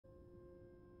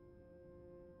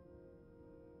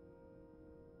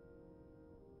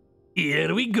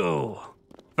Here we go.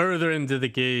 Further into the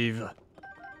cave.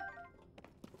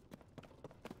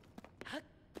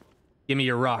 Give me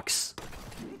your rocks.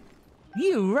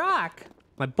 You rock!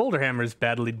 My boulder hammer is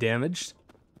badly damaged.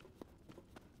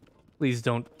 Please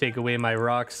don't take away my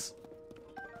rocks.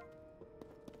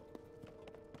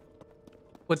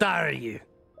 What are you?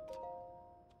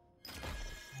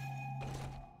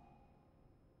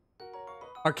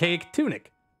 Archaic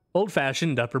tunic.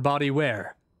 Old-fashioned upper body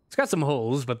wear. It's got some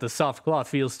holes, but the soft cloth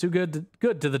feels too good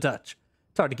to the touch.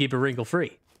 It's hard to keep it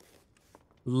wrinkle-free.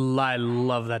 I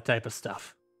love that type of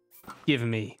stuff. Give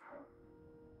me.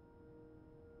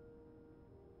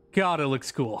 God, it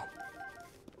looks cool.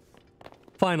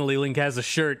 Finally, Link has a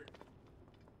shirt.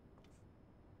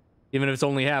 Even if it's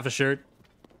only half a shirt.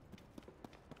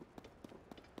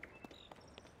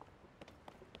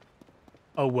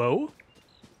 A whoa?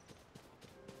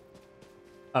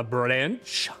 A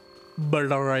branch?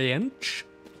 Branch?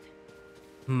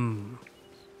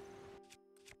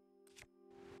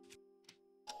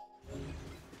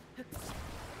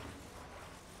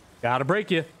 Gotta break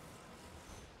you.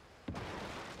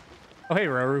 Oh, hey,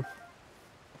 Rauru.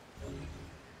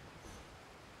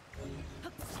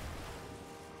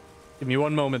 Give me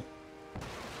one moment.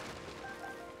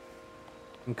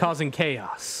 I'm causing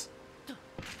chaos.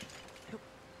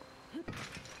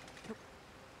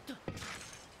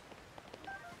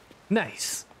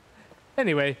 Nice.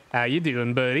 Anyway, how you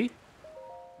doing, buddy?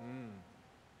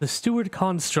 The steward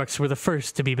constructs were the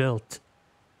first to be built.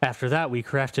 After that, we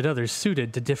crafted others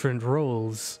suited to different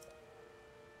roles.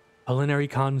 Culinary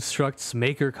constructs,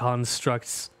 maker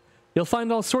constructs. You'll find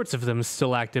all sorts of them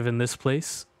still active in this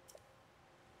place.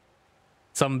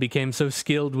 Some became so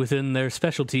skilled within their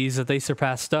specialties that they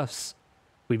surpassed us.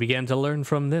 We began to learn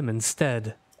from them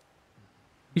instead.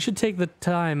 You should take the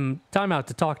time out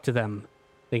to talk to them.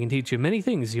 They can teach you many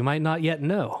things you might not yet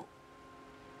know.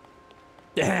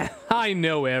 I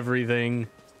know everything.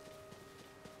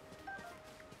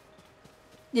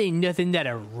 Ain't nothing that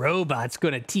a robot's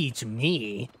gonna teach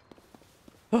me.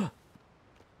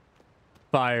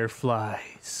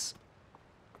 Fireflies.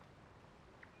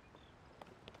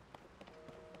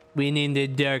 When in the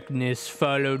darkness,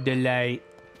 follow the light.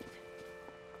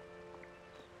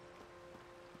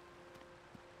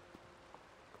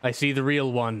 I see the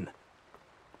real one.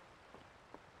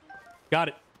 Got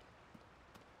it.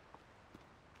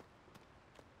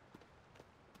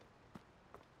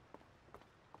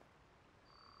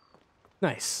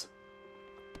 Nice.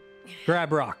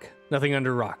 Grab rock. Nothing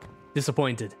under rock.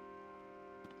 Disappointed.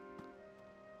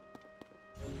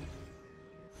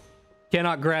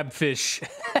 Cannot grab fish.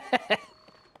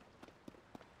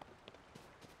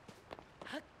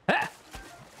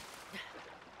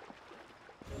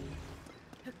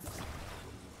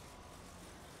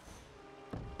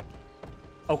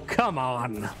 Oh, come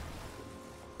on.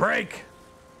 Break.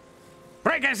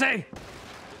 Break, I say.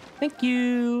 Thank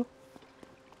you.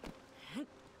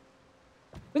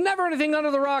 There's never anything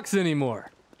under the rocks anymore.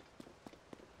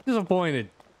 Disappointed.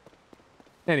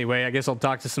 Anyway, I guess I'll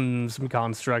talk to some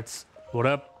constructs. What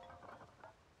up?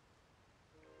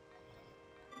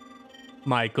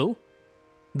 Michael?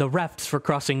 The rafts for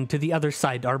crossing to the other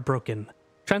side are broken.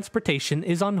 Transportation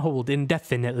is on hold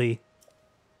indefinitely.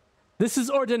 This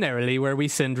is ordinarily where we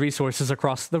send resources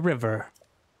across the river.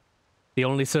 The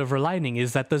only silver lining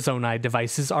is that the Zonai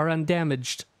devices are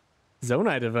undamaged.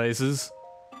 Zonai devices?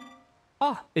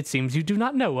 Ah, it seems you do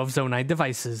not know of Zonai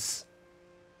devices.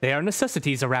 They are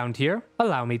necessities around here.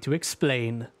 Allow me to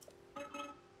explain.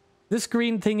 This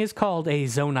green thing is called a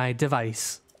Zonai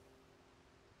device.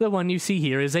 The one you see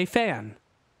here is a fan.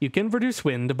 You can produce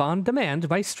wind on demand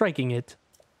by striking it.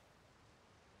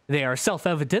 They are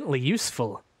self-evidently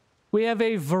useful. We have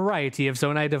a variety of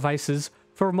Zonai devices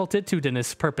for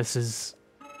multitudinous purposes.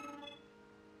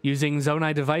 Using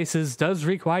Zonai devices does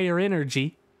require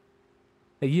energy.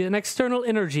 An external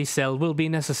energy cell will be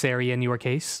necessary in your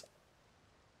case.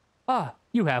 Ah,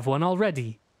 you have one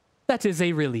already. That is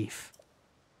a relief.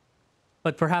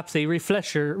 But perhaps a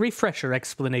refresher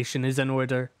explanation is in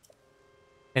order.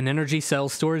 An energy cell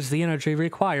stores the energy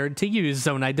required to use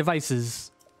Zonai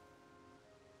devices.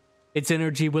 Its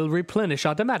energy will replenish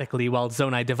automatically while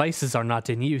Zonai devices are not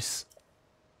in use.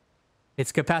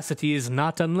 Its capacity is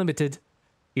not unlimited.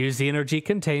 Use the energy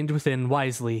contained within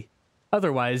wisely.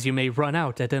 Otherwise, you may run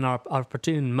out at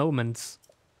inopportune moments.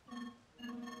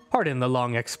 Pardon the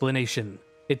long explanation.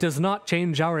 It does not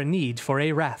change our need for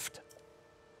a raft.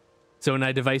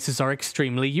 Zonai devices are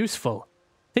extremely useful.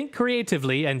 Think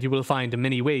creatively and you will find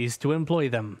many ways to employ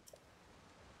them.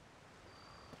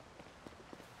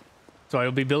 So I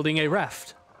will be building a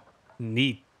raft.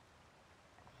 Neat.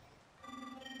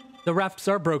 The rafts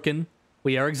are broken.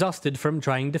 We are exhausted from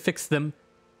trying to fix them.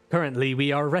 Currently,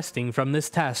 we are resting from this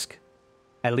task.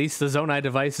 At least the Zonai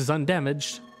device is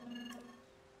undamaged.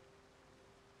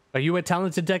 Are you a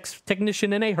talented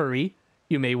technician in a hurry?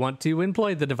 You may want to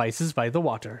employ the devices by the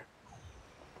water.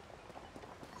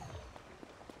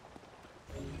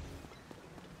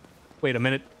 Wait a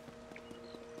minute.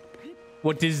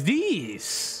 What is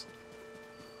this?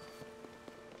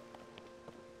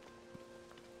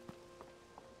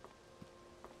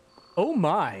 Oh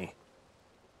my.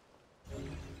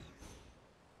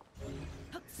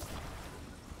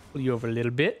 Pull you over a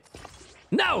little bit.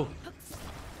 No!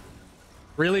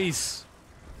 Release.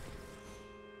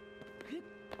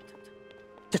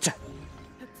 Cha-cha.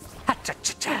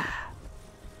 Ha-cha-cha-cha.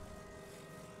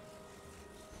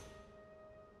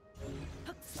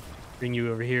 Bring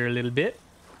you over here a little bit.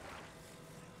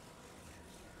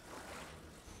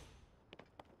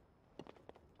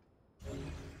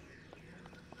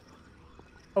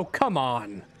 Oh, come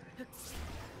on.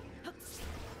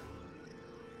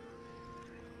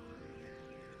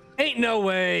 Ain't no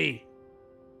way.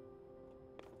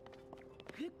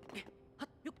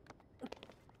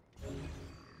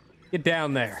 Get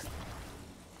down there.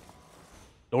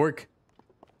 Dork.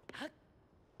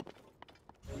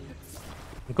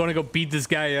 I'm gonna go beat this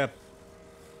guy up.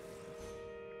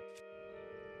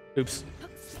 Oops.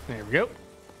 There we go.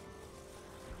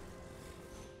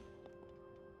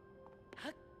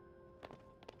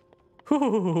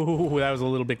 Ooh, that was a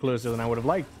little bit closer than I would have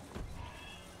liked.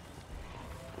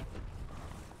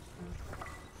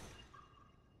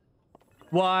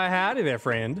 Why, howdy there,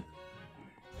 friend.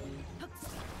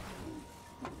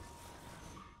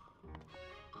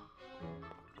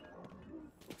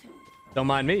 Don't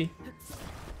mind me.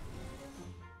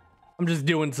 I'm just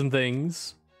doing some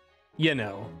things. You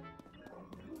know.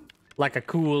 Like a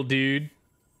cool dude.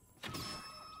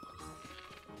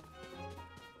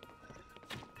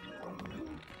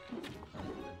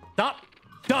 Stop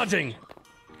dodging.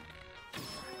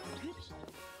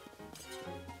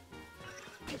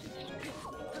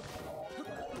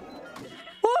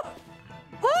 Oh,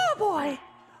 oh boy.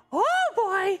 Oh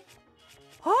boy.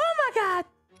 Oh my god.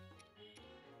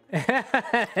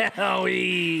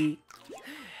 Owie.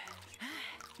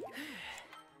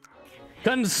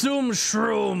 Consume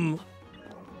shroom.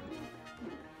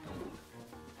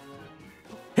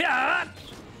 Yeah.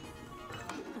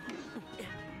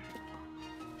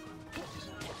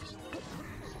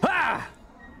 Ha!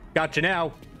 Gotcha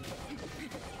now.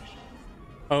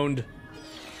 Owned.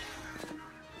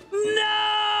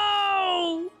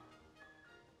 No!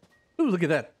 Ooh, look at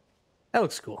that. That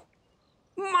looks cool.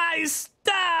 My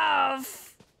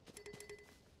stuff!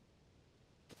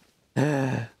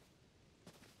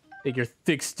 Take your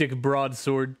thick stick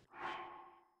broadsword.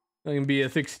 I can be a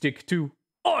thick stick too.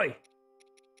 Oi!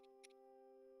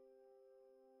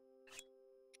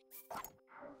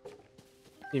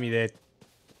 Give me that.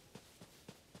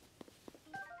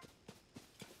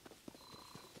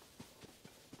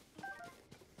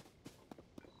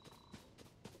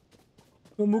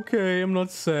 I'm okay, I'm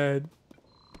not sad.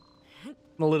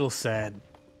 I'm a little sad.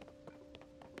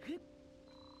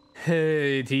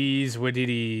 Hey, it is what it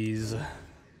is.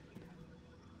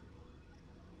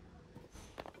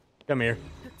 Come here.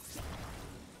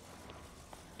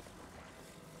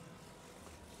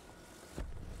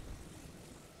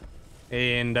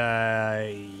 And,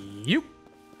 you.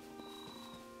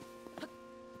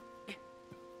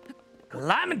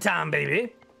 Climbing time,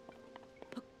 baby.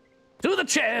 To the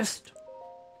chest.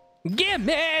 Give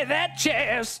me that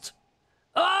chest.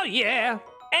 Oh, yeah.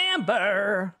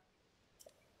 Amber.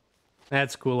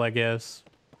 That's cool, I guess.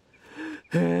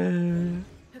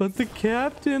 But the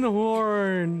captain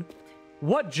horn.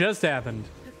 What just happened?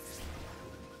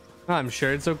 I'm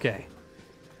sure it's okay.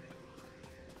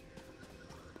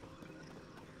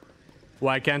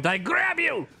 Why can't I grab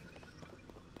you?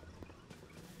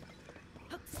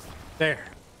 There.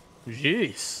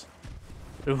 Jeez.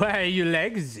 Why you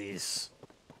like this?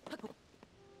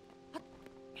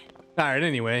 Alright,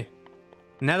 anyway.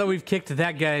 Now that we've kicked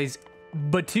that guy's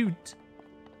batoot,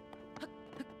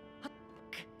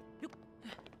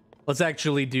 let's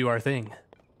actually do our thing.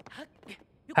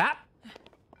 Ha!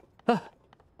 Huh.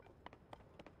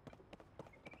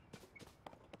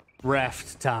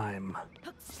 Raft time.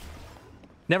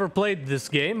 Never played this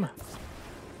game,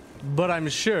 but I'm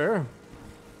sure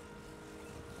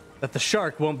that the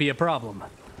shark won't be a problem.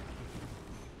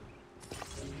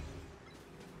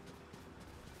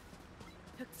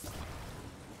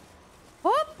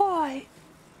 Oh boy!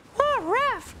 What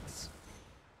rafts!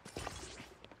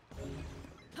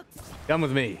 Come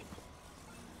with me.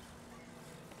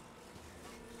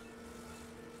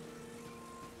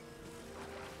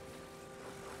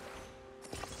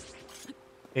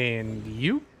 And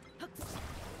you?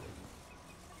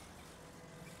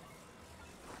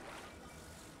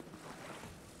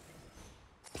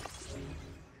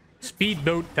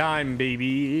 Speedboat time,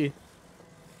 baby.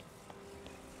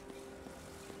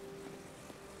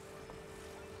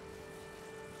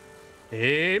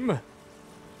 Aim.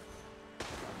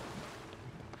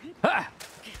 Ha!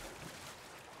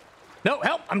 No,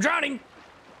 help! I'm drowning!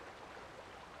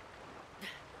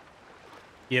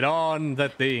 Get on the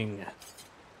thing.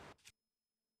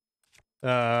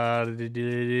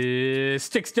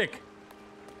 Stick.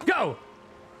 Go!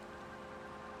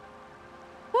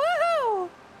 Woohoo!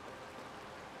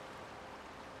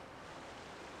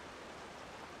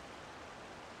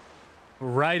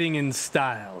 Riding in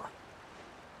style.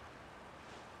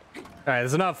 Alright,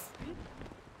 that's enough.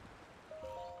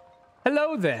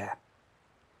 Hello there.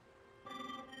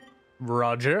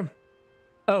 Roger.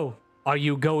 Oh, are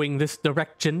you going this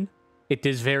direction? It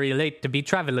is very late to be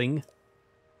traveling.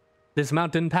 This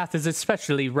mountain path is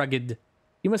especially rugged.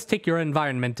 You must take your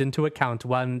environment into account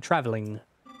when traveling.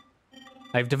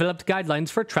 I've developed guidelines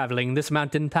for traveling this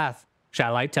mountain path.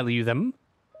 Shall I tell you them?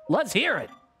 Let's hear it.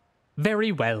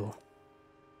 Very well.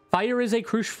 Fire is a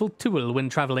crucial tool when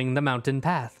traveling the mountain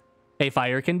path. A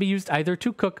fire can be used either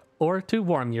to cook or to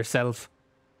warm yourself.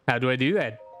 How do I do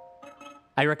that?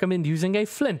 I recommend using a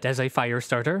flint as a fire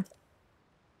starter.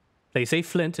 Place a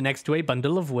flint next to a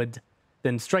bundle of wood,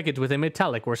 then strike it with a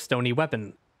metallic or stony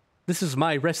weapon. This is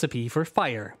my recipe for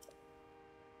fire.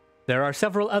 There are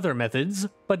several other methods,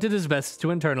 but it is best to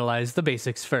internalize the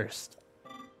basics first.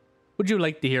 Would you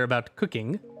like to hear about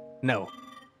cooking? No.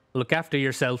 Look after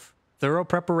yourself. Thorough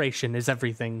preparation is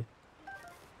everything.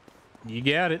 You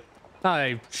got it.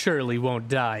 I surely won't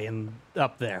die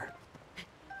up there.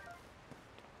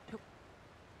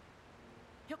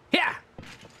 Yeah!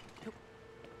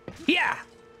 Yeah!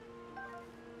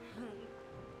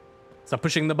 Stop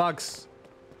pushing the box.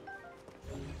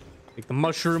 Take the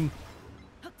mushroom.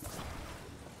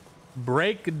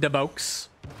 Break the box.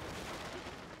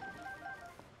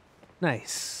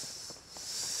 Nice.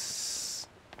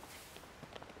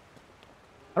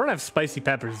 I don't have spicy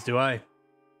peppers, do I?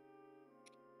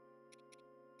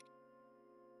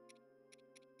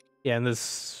 Yeah, and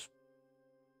this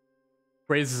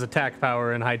raises attack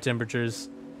power in high temperatures.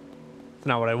 It's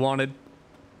not what I wanted.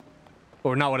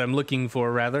 Or not what I'm looking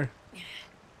for, rather.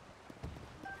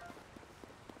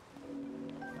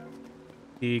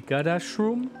 Take the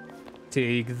shroom.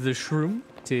 Take the shroom.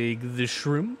 Take the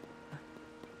shroom.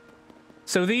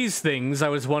 So these things, I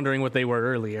was wondering what they were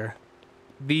earlier.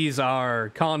 These are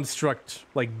construct,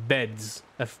 like, beds,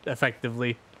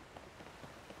 effectively.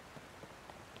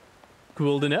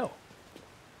 Cool to know.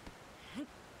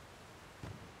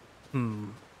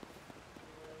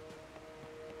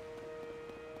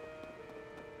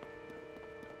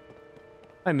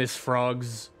 I miss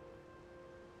frogs.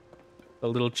 A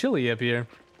little chilly up here.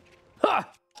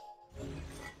 Ha!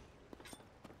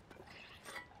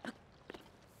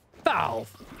 Foul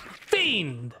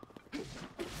fiend!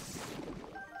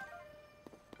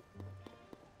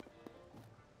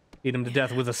 Beat him to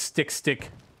death with a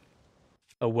stick.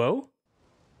 A whoa?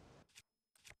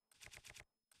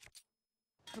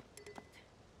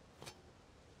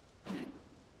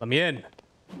 Let me in.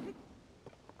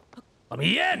 Let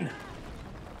me in!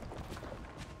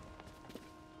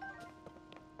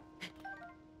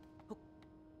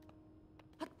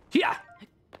 Yeah!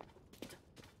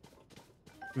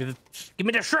 Give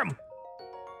me the shroom!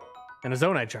 And a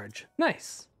zonai charge.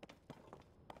 Nice.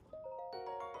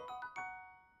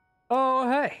 Oh,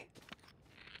 hey.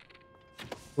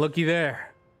 Looky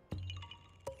there.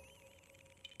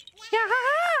 Yeah.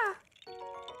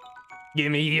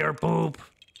 Give me your poop.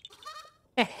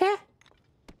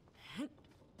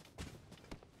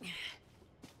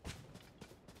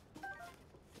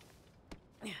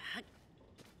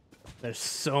 There's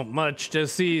so much to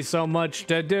see, so much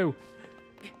to do.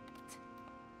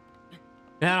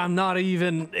 And I'm not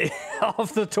even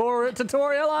off the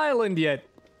tutorial island yet.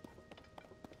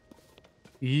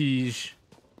 Yeesh.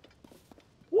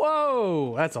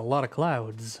 Whoa, that's a lot of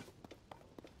clouds.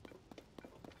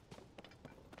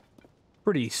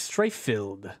 Pretty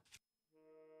strife-filled.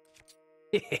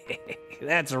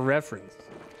 That's a reference.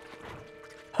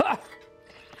 Ha!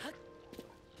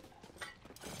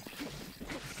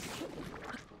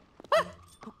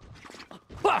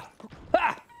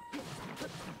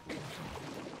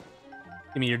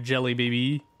 Give me your jelly,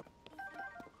 baby.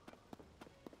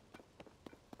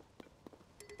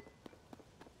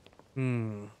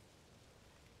 Is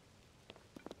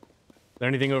there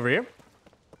anything over here?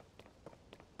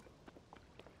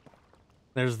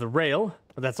 There's the rail,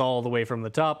 but that's all the way from the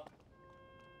top.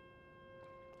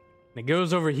 It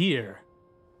goes over here.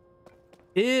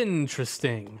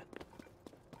 Interesting.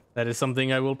 That is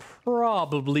something I will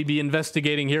probably be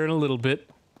investigating here in a little bit.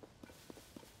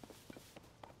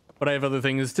 But I have other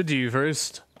things to do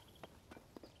first.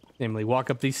 Namely, walk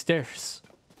up these stairs.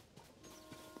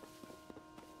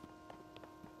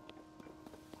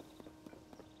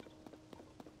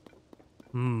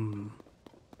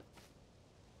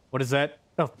 What is that?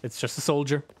 Oh, it's just a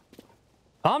soldier.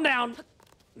 Calm down.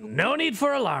 No need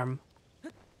for alarm.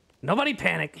 Nobody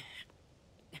panic.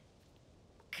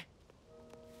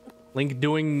 Link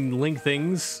doing Link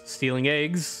things. Stealing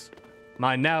eggs.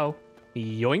 Mine now.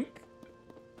 Yoink.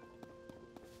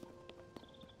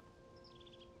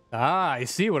 Ah, I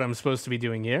see what I'm supposed to be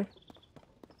doing here.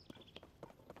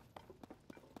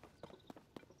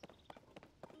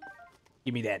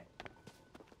 Give me that.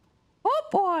 Oh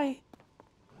boy.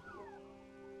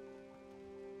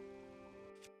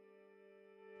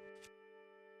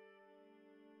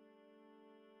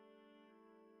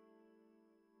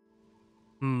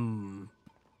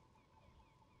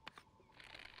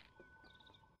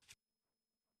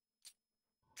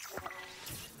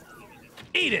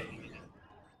 Eat it.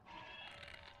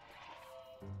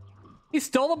 He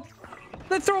stole them.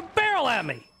 They threw a barrel at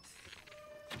me.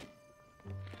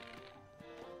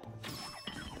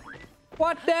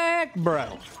 What the heck,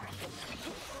 bro?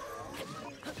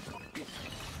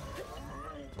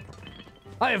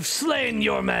 I have slain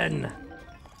your men.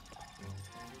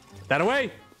 That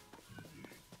away.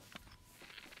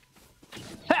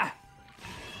 Ha!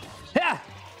 Ha!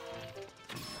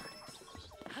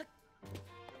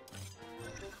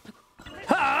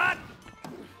 Ha!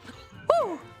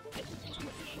 Woo!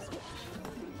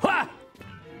 Ha!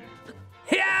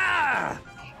 Yeah!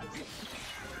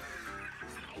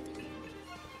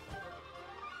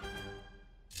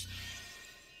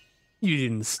 You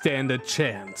didn't stand a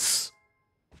chance.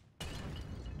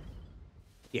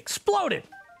 He exploded.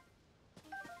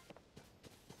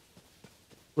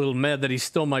 Little mad that he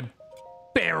stole my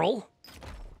barrel.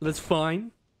 That's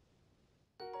fine.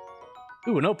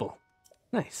 Ooh, an opal.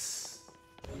 Nice.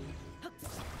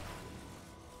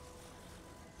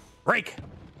 Break.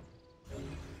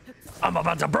 I'm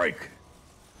about to break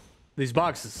these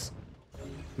boxes.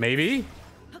 Maybe.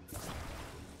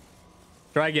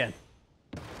 Try again.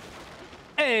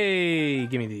 Hey,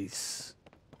 give me these.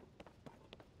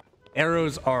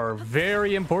 Arrows are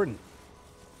very important.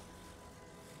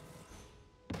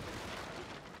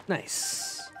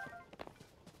 Nice.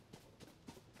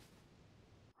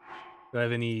 Do I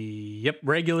have any? Yep,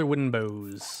 regular wooden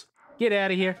bows. Get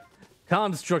out of here.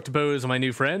 Construct bows, my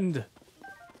new friend.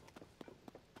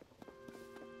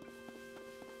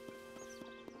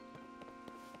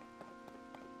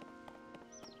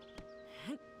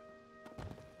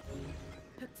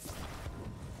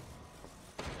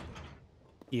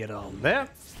 Get on there.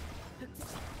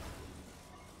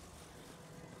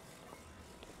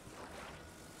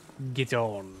 Get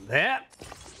on that.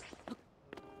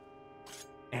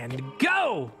 And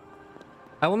go!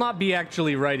 I will not be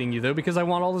actually writing you, though, because I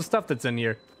want all the stuff that's in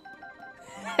here.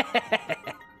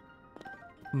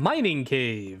 Mining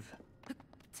cave.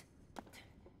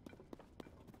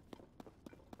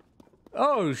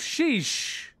 Oh,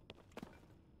 sheesh.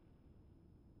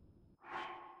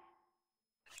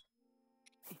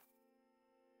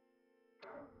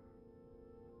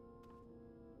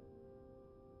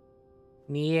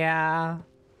 Yeah,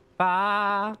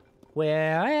 far,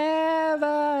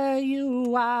 wherever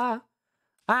you are,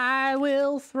 I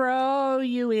will throw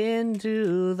you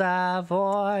into the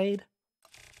void.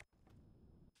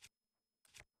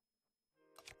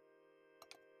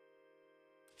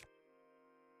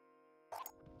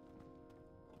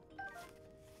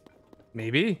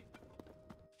 Maybe.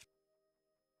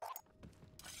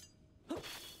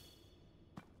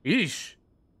 Yeesh.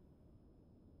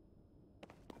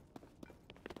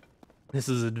 This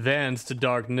is advanced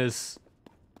darkness.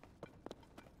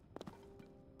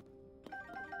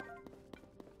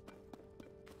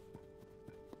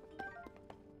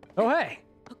 Oh, hey.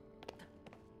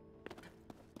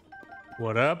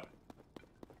 What up?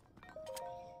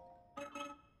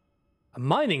 A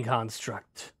mining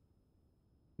construct.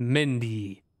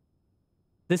 Mindy.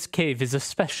 This cave is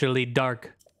especially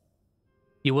dark.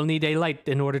 You will need a light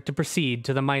in order to proceed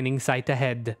to the mining site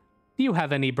ahead. Do you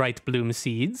have any bright bloom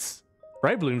seeds?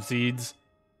 Bright bloom seeds?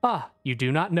 Ah, you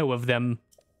do not know of them.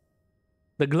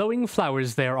 The glowing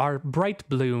flowers there are bright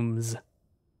blooms.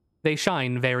 They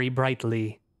shine very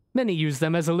brightly. Many use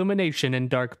them as illumination in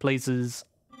dark places.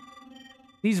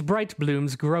 These bright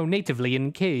blooms grow natively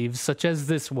in caves such as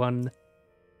this one.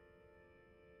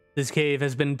 This cave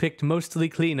has been picked mostly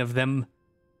clean of them.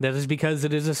 That is because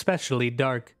it is especially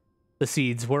dark. The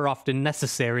seeds were often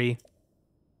necessary.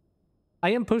 I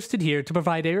am posted here to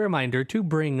provide a reminder to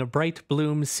bring bright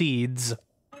bloom seeds.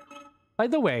 By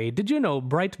the way, did you know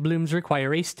bright blooms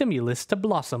require a stimulus to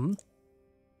blossom?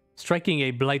 Striking a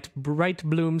bright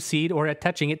bloom seed or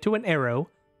attaching it to an arrow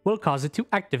will cause it to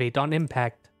activate on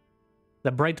impact. The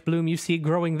bright bloom you see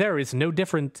growing there is no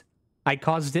different. I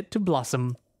caused it to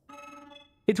blossom.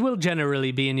 It will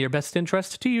generally be in your best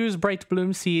interest to use bright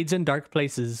bloom seeds in dark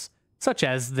places, such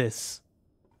as this.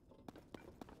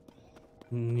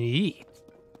 Neat.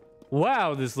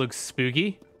 Wow, this looks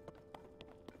spooky.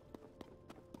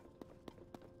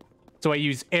 So I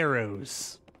use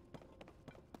arrows.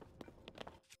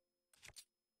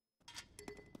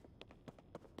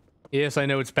 Yes, I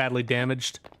know it's badly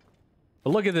damaged.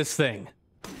 But look at this thing.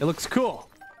 It looks cool.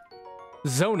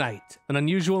 Zonite, an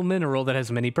unusual mineral that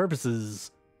has many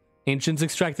purposes. Ancients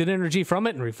extracted energy from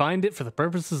it and refined it for the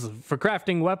purposes of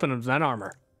crafting weapons and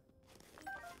armor.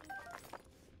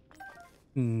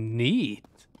 Neat.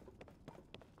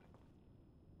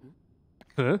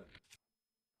 Huh?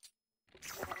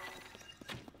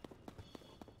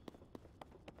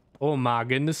 Oh my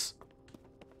goodness.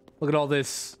 Look at all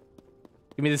this.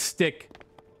 Give me this stick.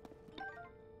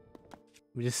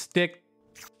 Give me this stick.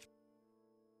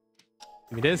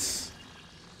 Give me this.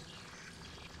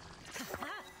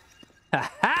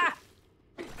 Ha ha!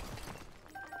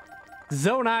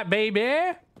 Zonite,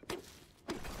 baby!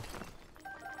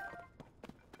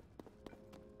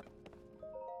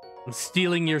 I'm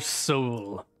stealing your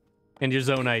soul and your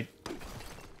zonite.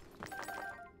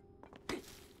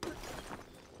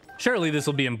 Surely this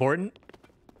will be important.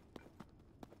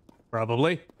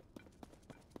 Probably.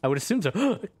 I would assume so.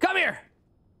 Come here!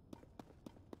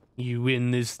 You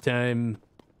win this time.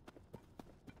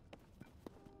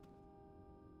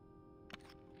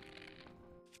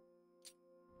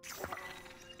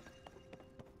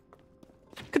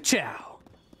 Ka-chow!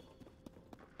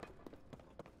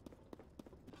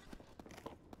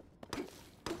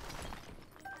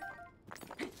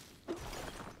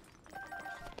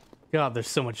 God, there's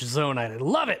so much zonite. I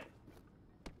love it!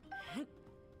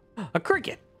 A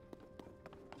cricket!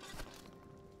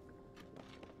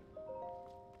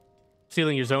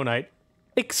 Stealing your zonite.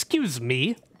 Excuse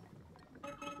me?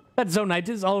 That zonite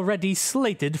is already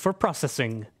slated for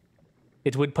processing.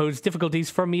 It would pose difficulties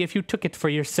for me if you took it for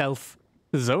yourself.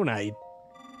 Zonite?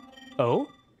 Oh?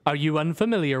 Are you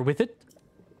unfamiliar with it?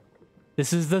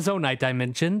 This is the zonite I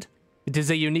mentioned. It is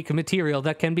a unique material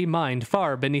that can be mined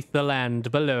far beneath the land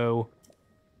below.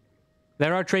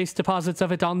 There are trace deposits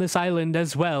of it on this island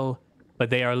as well, but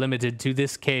they are limited to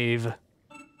this cave.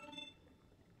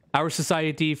 Our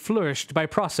society flourished by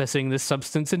processing this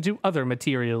substance into other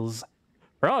materials.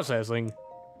 Processing?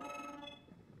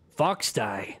 Fox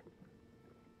dye.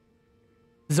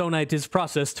 Zonite is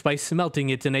processed by smelting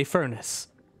it in a furnace.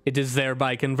 It is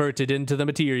thereby converted into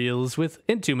materials with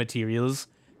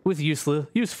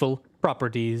useful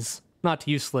properties, not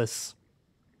useless.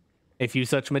 A few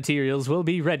such materials will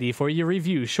be ready for your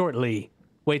review shortly.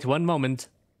 Wait one moment.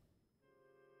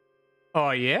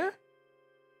 Oh yeah?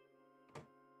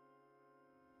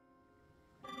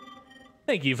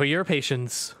 Thank you for your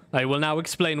patience. I will now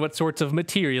explain what sorts of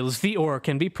materials the ore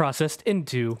can be processed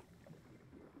into.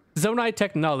 Zonite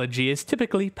technology is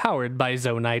typically powered by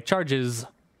zonite charges.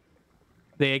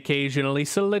 These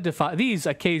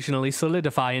occasionally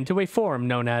solidify into a form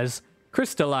known as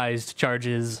crystallized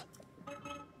charges.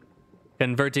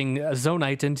 Converting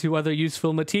zonite into other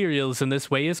useful materials in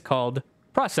this way is called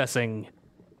processing.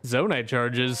 Zonite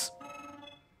charges.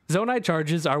 Zonite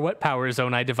charges are what power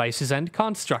zonite devices and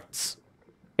constructs.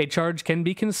 A charge can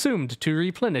be consumed to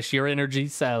replenish your energy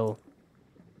cell.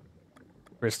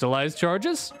 Crystallized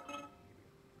charges?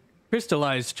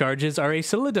 Crystallized charges are a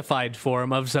solidified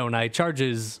form of zonite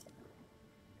charges.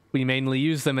 We mainly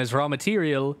use them as raw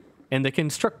material in the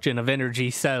construction of energy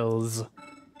cells.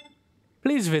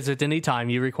 Please visit any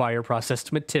time you require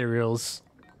processed materials.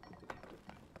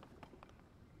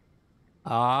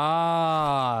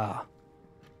 Ah.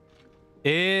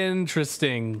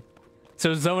 Interesting.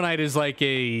 So zonite is like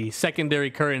a secondary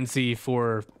currency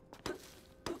for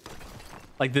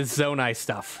like this zonite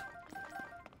stuff.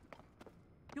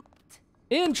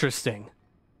 Interesting.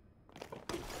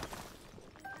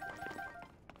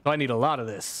 So I need a lot of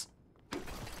this.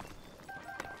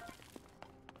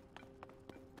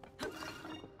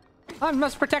 I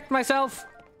must protect myself.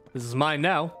 This is mine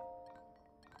now.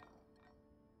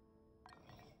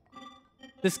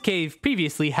 This cave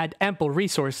previously had ample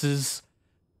resources.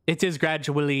 It is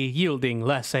gradually yielding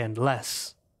less and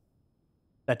less.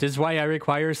 That is why I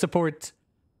require support.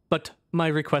 But my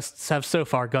requests have so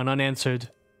far gone unanswered.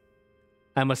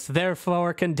 I must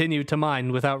therefore continue to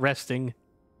mine without resting.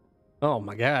 Oh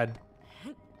my god.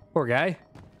 Poor guy.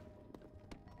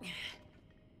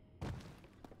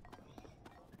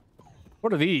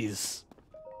 What are these?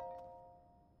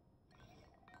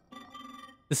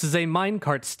 This is a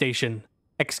minecart station.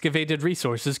 Excavated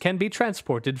resources can be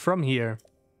transported from here.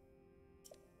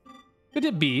 Could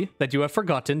it be that you have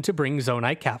forgotten to bring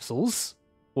Zonai capsules?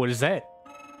 What is that?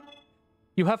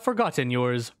 You have forgotten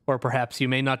yours, or perhaps you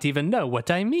may not even know what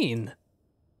I mean.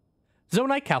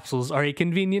 Zonai capsules are a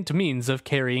convenient means of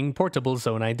carrying portable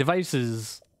Zonai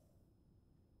devices.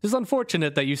 It is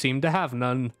unfortunate that you seem to have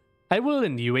none. I will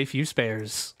lend you a few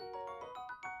spares.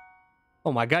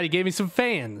 Oh my god, he gave me some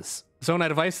fans! A Zonai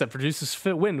device that produces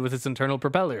wind with its internal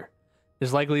propeller. It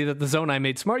is likely that the Zonai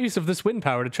made smart use of this wind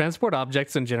power to transport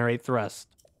objects and generate thrust.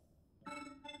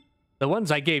 The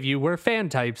ones I gave you were fan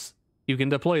types. You can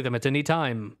deploy them at any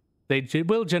time. They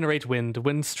will generate wind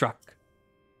when struck.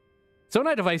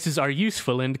 Zonai devices are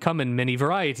useful and come in many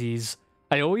varieties.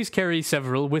 I always carry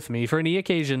several with me for any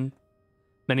occasion.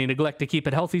 Many neglect to keep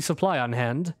a healthy supply on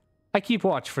hand. I keep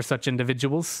watch for such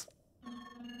individuals.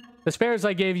 The spares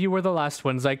I gave you were the last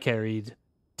ones I carried.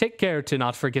 Take care to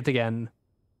not forget again.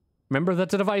 Remember that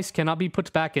the device cannot be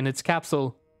put back in its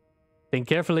capsule. Think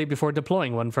carefully before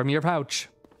deploying one from your pouch.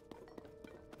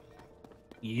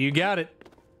 You got it.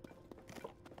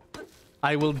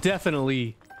 I will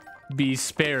definitely be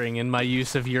sparing in my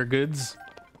use of your goods.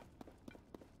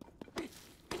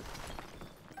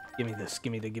 Give me this.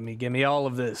 Give me all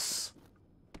of this.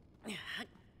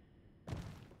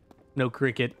 No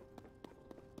cricket.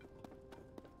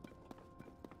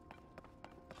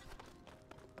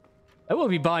 I will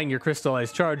be buying your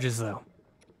crystallized charges, though.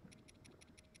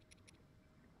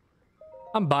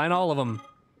 I'm buying all of them.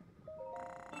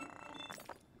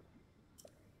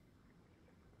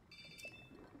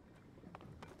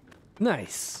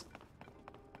 Nice.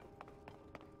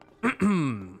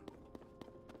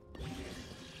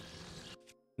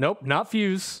 Nope, not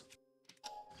fuse.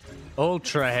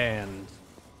 Ultra hand.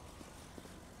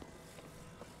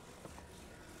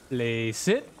 Place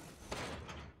it.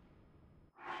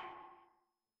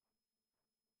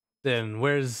 Then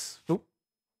where's... Oop.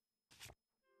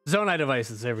 Zonai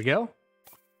devices. There we go.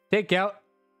 Take out.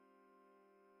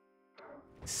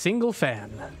 Single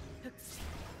fan.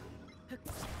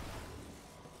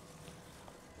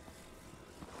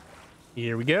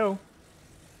 Here we go.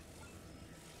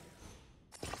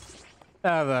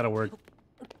 Ah, that'll work.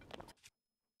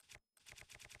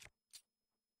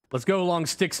 Let's go, long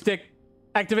stick.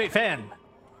 Activate fan.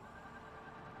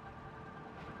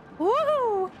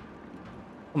 Woohoo!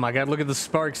 Oh my god, look at the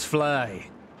sparks fly.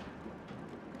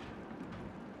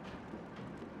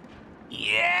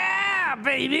 Yeah,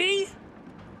 baby!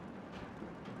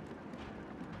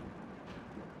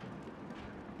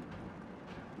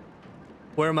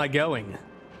 Where am I going?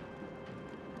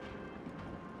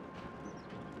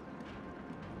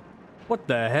 What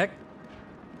the heck?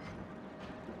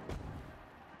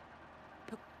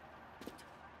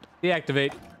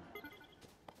 Deactivate.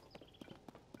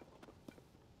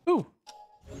 Ooh.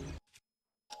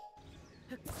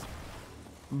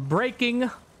 Breaking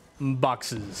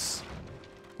boxes.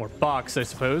 Or box, I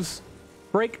suppose.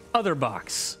 Break other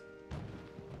box.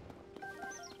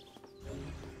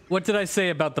 What did I say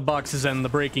about the boxes and the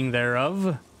breaking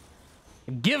thereof?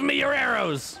 Give me your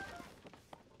arrows!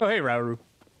 Oh, hey, Rauru.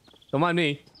 Don't mind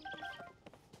me.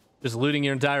 Just looting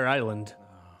your entire island.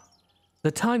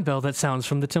 The time bell that sounds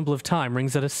from the Temple of Time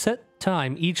rings at a set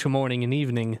time each morning and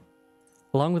evening.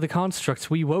 Along with the constructs,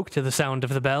 we woke to the sound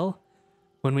of the bell.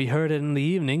 When we heard it in the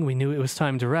evening, we knew it was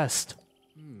time to rest.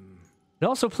 It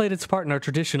also played its part in our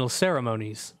traditional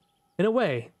ceremonies. In a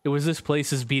way, it was this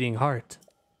place's beating heart.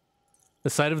 The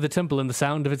sight of the temple and the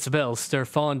sound of its bell stir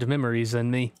fond memories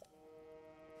in me.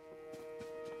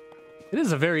 It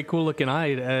is a very cool looking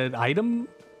item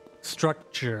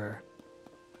structure.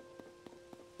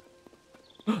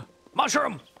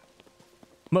 Mushroom!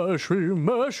 Mushroom,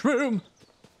 mushroom!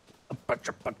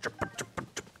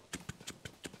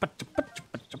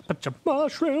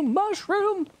 Mushroom,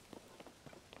 mushroom!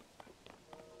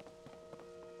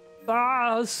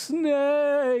 Ah, a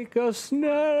snake, a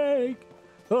snake!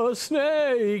 A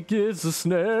snake is a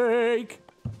snake!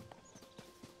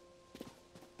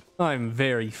 I'm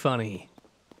very funny.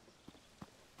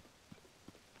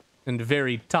 And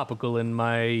very topical in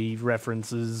my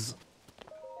references.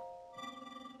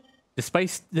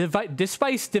 Device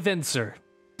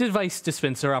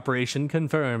dispenser operation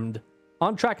confirmed.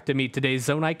 On track to meet today's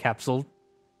Zonai capsule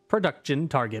production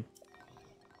target.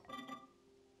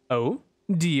 Oh,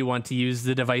 Do you want to use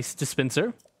the device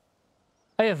dispenser?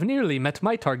 I have nearly met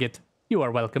my target. You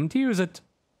are welcome to use it.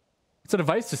 It's a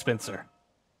device dispenser.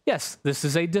 Yes, this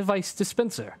is a device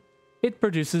dispenser. It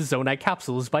produces Zonai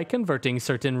capsules by converting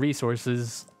certain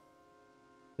resources.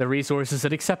 The resources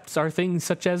it accepts are things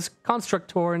such as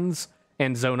construct horns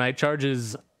and Zonai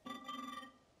charges.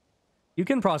 You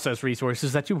can process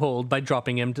resources that you hold by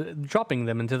dropping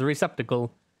them into the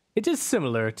receptacle. It is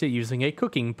similar to using a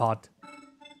cooking pot.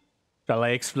 Shall I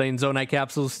explain Zonai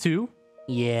capsules too?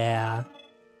 Yeah.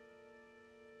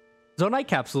 Zonai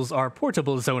capsules are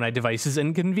portable Zonai devices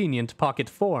in convenient pocket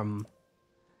form.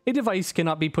 A device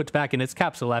cannot be put back in its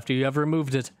capsule after you have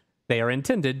removed it. They are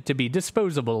intended to be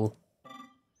disposable.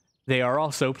 They are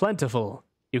also plentiful.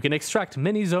 You can extract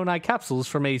many Zonai capsules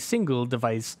from a single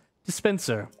device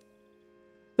dispenser.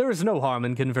 There is no harm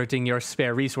in converting your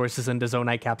spare resources into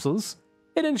Zonai capsules.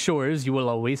 It ensures you will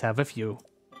always have a few.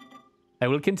 I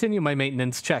will continue my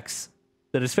maintenance checks.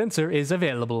 The dispenser is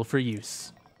available for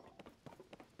use.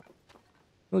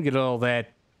 Look at all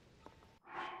that.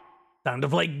 Time to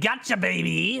play gotcha,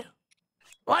 baby!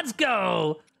 Let's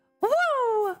go!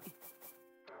 Woo!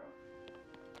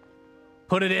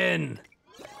 Put it in.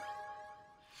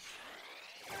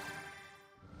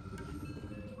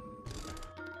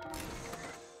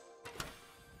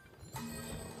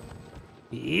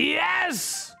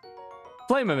 Yes!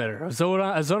 Flame emitter, a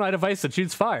Zonai device that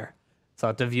shoots fire.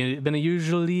 Thought to have been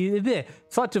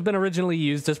originally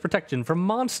used as protection from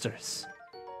monsters.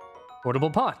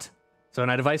 Portable pot.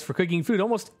 Zonai device for cooking food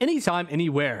almost anytime,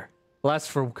 anywhere. Lasts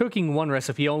for cooking one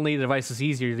recipe only. The device is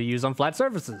easier to use on flat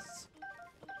surfaces.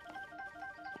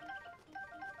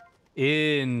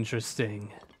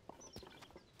 Interesting.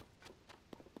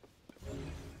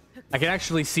 I can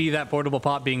actually see that portable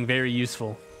pot being very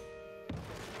useful.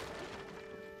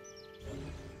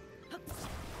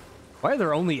 Why are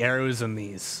there only arrows in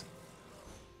these?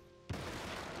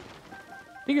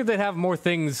 Figured they'd have more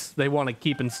things they want to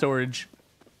keep in storage.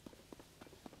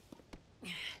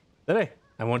 But hey,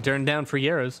 I won't turn down free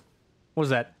arrows. What was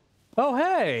that? Oh,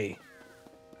 hey!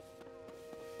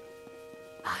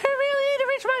 I really need to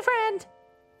reach my friend.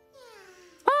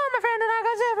 Oh, my friend and I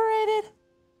got separated.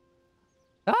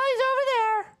 Oh, he's over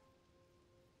there.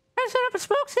 I set up a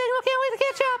smoke signal. Can't wait to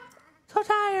catch up. So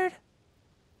tired.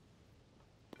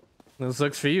 This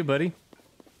looks for you, buddy.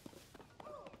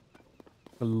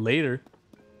 Later.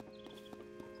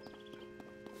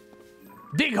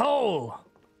 Dig hole!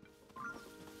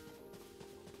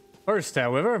 First,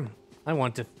 however, I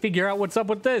want to figure out what's up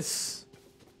with this.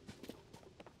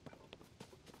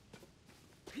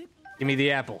 Give me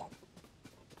the apple.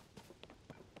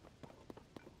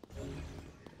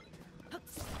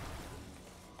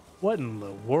 What in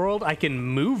the world? I can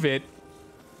move it.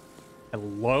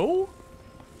 Hello?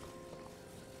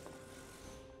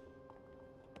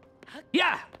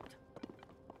 Yeah!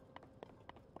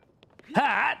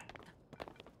 Hat!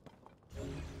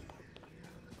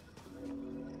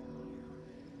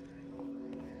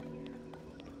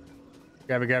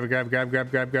 Grab it, grab it, grab, grab, grab,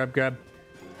 grab, grab, grab.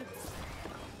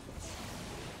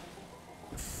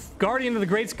 Guardian of the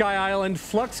Great Sky Island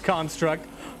Flux Construct.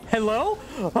 Hello?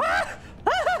 Ah!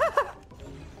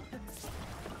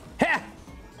 Ha!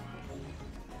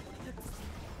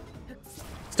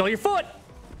 Stole your foot!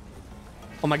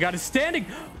 Oh my god, it's standing!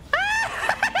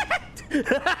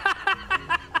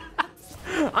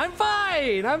 I'm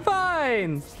fine! I'm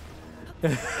fine!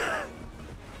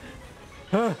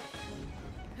 Woohoo!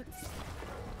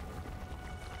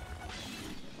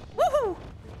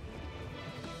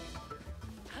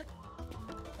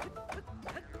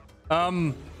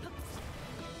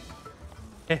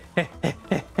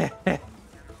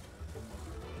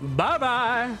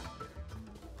 Bye-bye!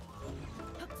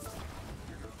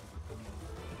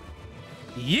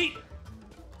 Yeet!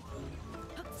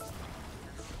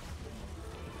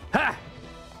 Ha!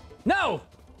 No!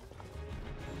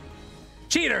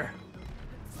 Cheater!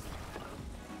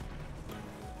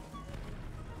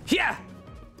 Yeah!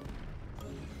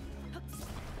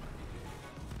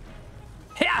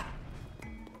 Yeah!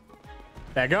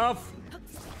 Back off!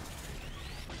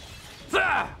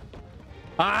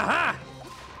 Aha!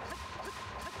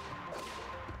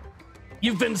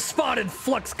 You've been spotted,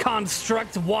 Flux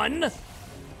Construct 1!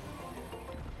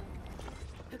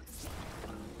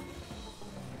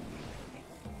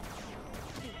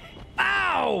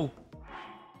 Ow!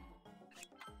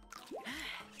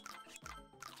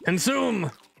 Consume!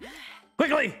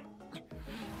 Quickly!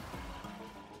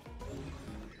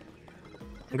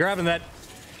 I'm grabbing that.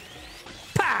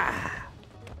 Pah!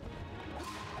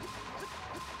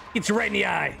 Get you right in the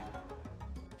eye.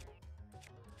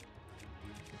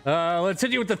 Let's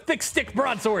hit you with the thick stick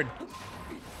broadsword.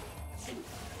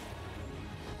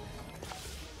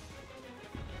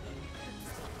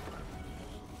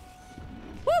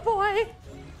 Oh boy!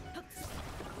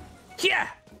 Yeah!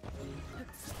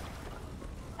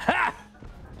 Ha!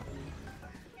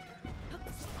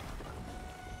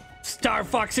 Star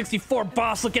Fox 64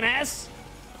 boss looking ass.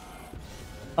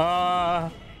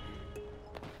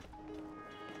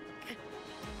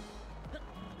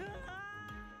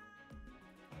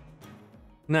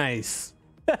 Nice.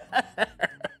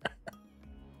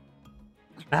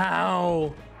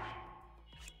 Ow.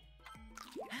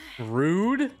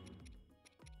 Rude.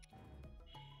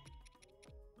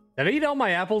 Did I eat all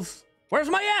my apples? Where's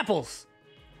my apples?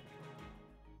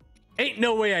 Ain't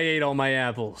no way I ate all my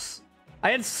apples.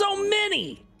 I had so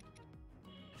many.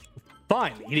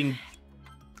 Fine, eating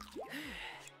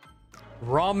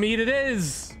raw meat it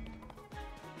is.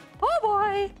 Oh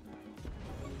boy.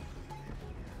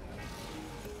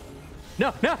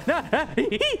 No, no, no.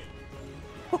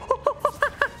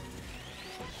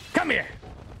 Come here.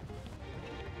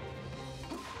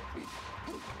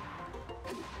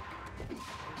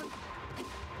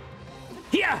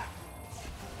 Yeah.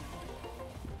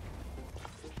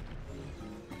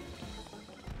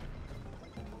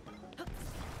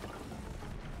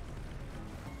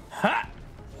 Ha.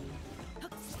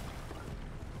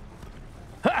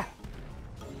 Ha.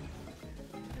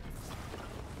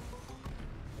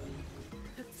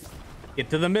 Get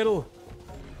to the middle.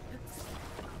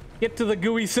 Get to the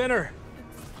gooey center.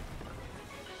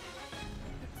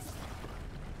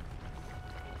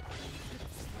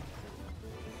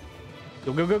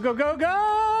 Go, go, go, go, go,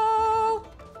 go!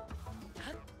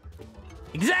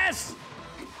 Exist!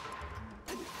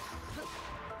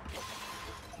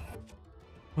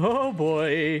 Oh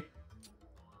boy.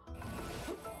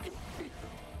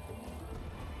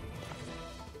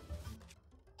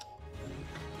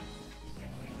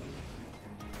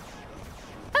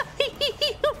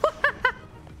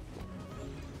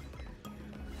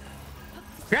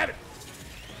 Grab it!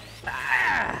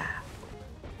 Ah!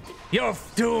 Your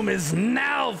doom is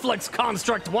now, Flux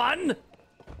Construct 1!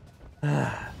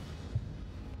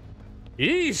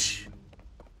 Yeesh!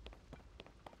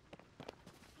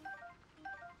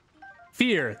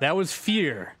 Fear. That was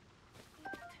fear.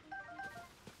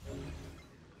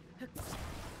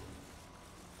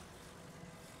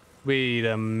 Wait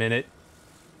a minute.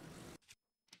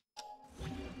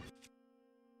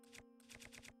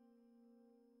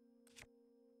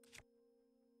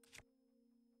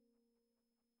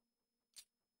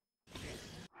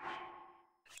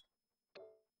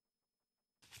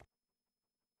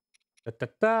 Da, da,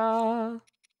 da.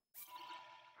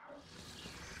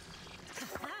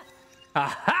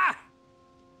 Aha!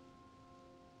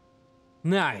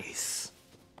 Nice.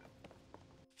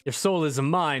 Your soul is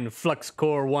mine, Flux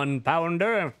Core 1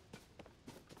 Pounder.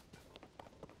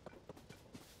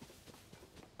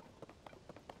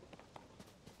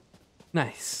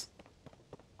 Nice.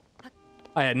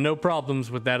 I had no problems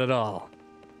with that at all.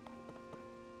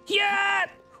 Yeah!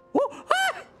 Woo!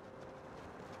 Ah!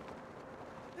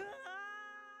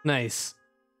 Nice.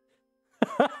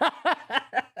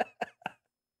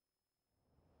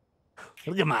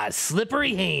 Look at my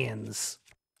slippery hands.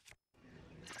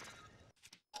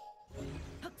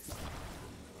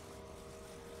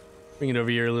 Bring it over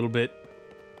here a little bit.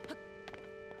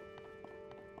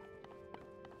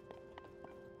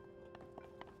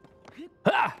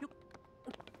 Ha!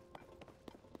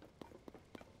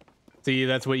 See,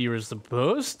 that's what you were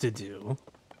supposed to do.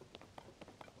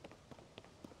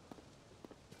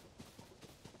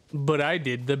 But I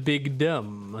did the big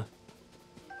dumb.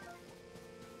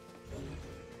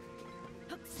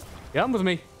 Come with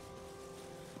me.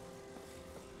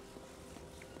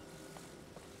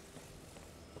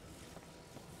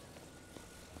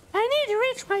 I need to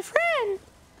reach my friend.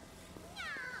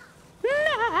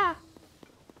 Nah.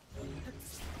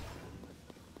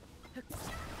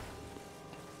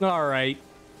 All right.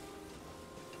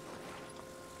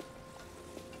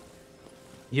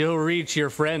 You'll reach your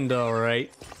friend, all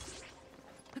right.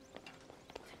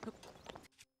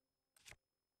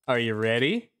 Are you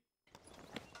ready?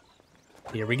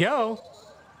 Here we go.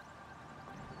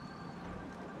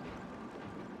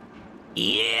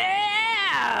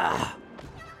 Yeah!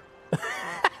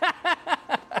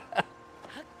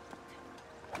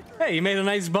 Hey, you made a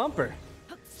nice bumper.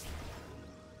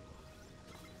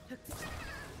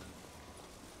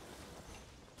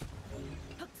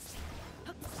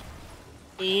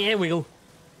 Yeah, wiggle.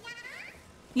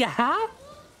 Yeah.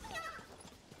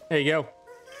 There you go.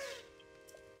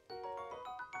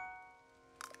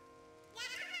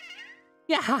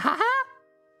 Yeah.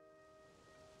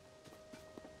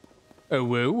 Oh,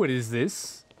 whoa, what is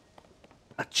this?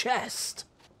 A chest.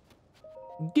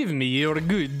 Give me your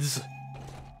goods.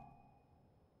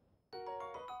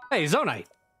 Hey, Zonai.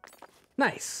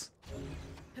 Nice.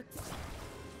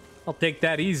 I'll take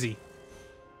that easy.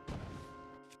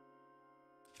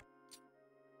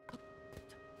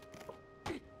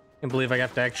 Can't believe I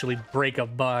have to actually break a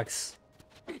box.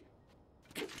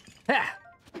 Ha!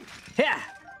 Ha!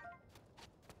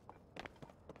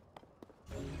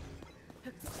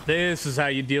 This is how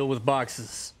you deal with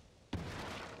boxes.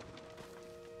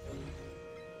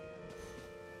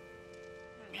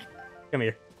 Come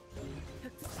here.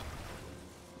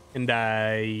 And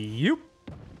yoop.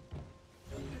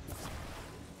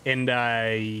 And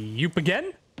yoop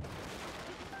again.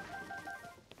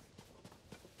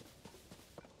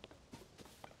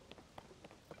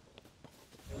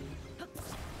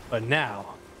 But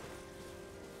now,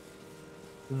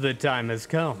 the time has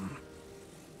come.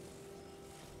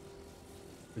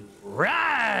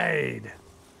 Ride!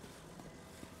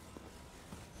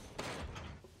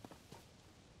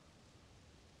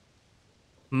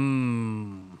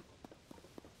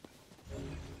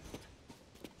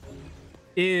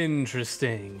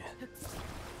 Interesting.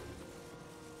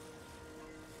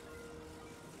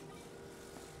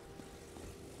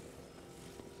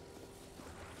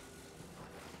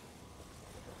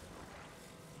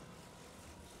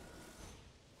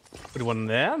 Put one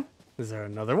there. Is there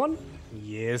another one?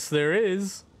 Yes, there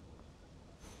is.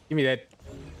 Give me that.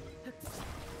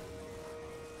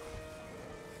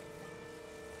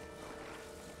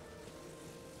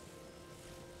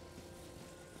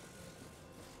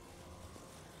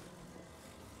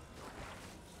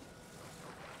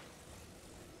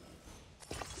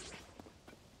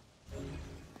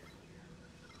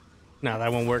 No,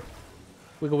 that won't work.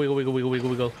 Wiggle, wiggle, wiggle, wiggle, wiggle,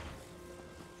 wiggle.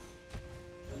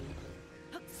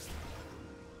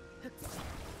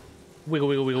 Wiggle,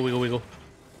 wiggle, wiggle, wiggle, wiggle.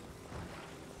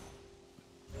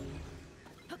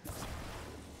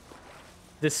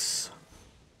 This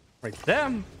right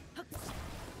there.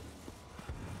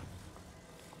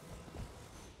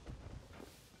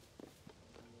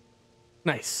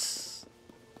 Nice.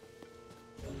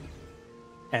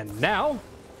 And now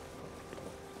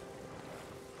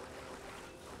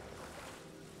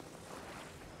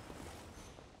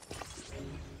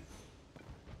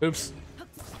oops.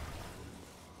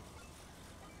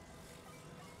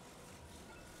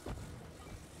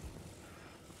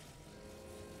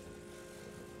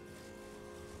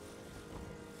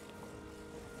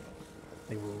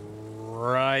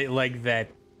 Right like that.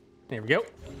 There we go.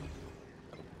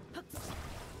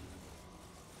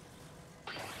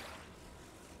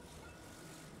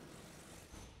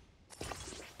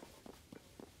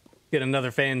 Get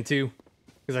another fan too,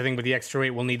 because I think with the extra weight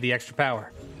we'll need the extra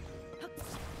power.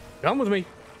 Come with me.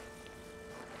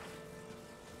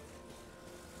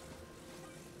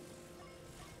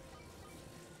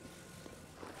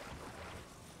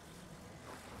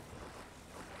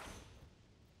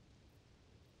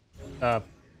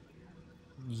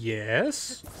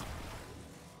 Yes.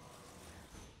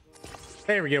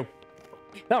 There we go.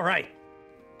 All right.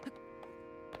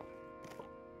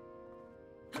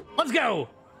 Let's go.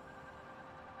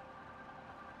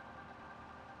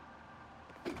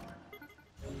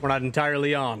 We're not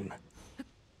entirely on.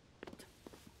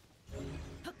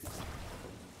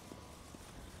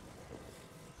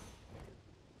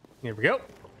 Here we go.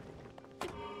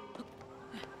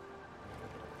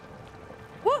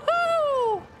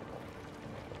 Woohoo!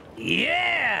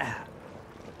 Yeah!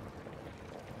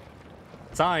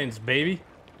 Signs, baby.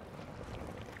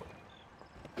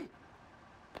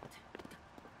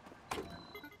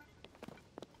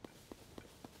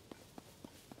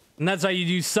 And that's how you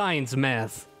do science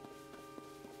math.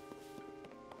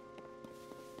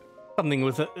 Something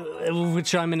with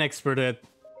which I'm an expert at.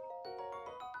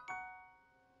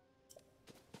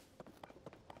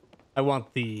 I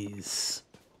want these.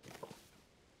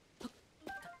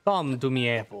 Come to me,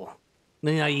 apple.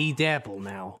 Then I eat apple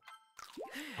now.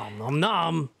 Nom nom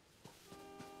nom.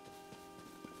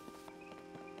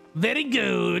 Very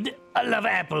good. I love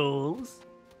apples.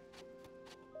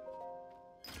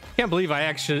 Can't believe I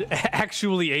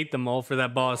actually ate them all for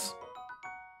that boss.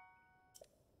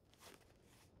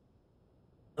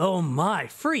 Oh my,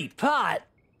 free pot!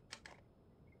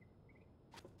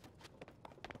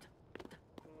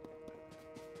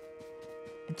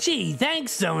 Gee,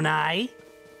 thanks, Zonai.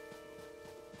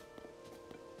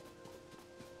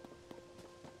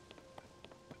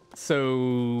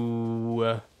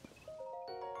 So...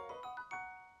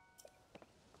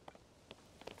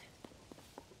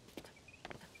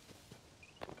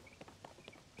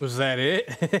 was that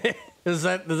it? Is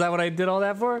that what I did all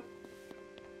that for?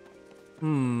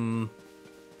 Hmm.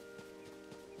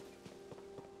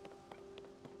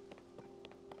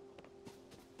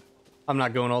 I'm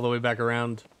not going all the way back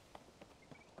around.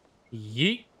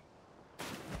 Yeet.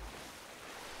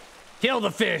 Kill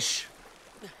the fish!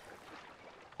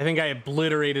 I think I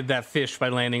obliterated that fish by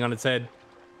landing on its head.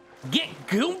 Get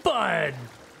Goompa'd!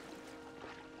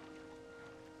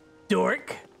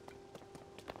 Dork.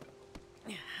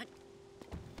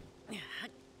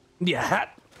 Yeah.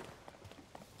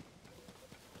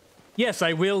 Yes,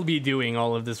 I will be doing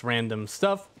all of this random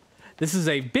stuff. This is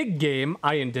a big game.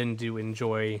 I intend to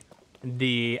enjoy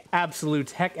the absolute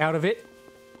heck out of it.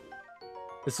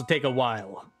 This will take a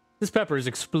while. This pepper is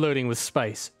exploding with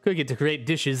spice. Cook it to create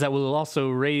dishes that will also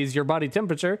raise your body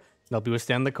temperature and help you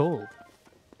withstand the cold.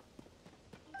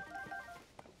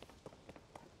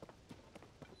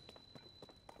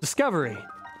 Discovery.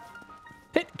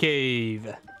 Pit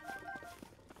cave.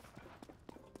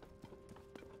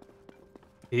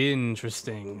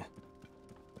 Interesting.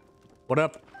 What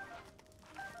up?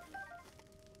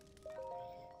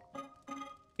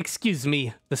 Excuse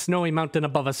me, the snowy mountain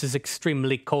above us is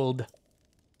extremely cold.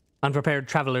 Unprepared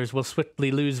travelers will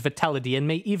swiftly lose vitality and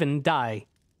may even die.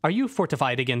 Are you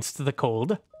fortified against the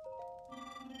cold?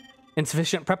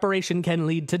 Insufficient preparation can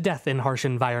lead to death in harsh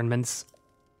environments.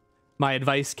 My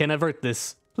advice can avert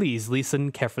this. Please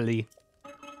listen carefully.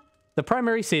 The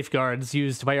primary safeguards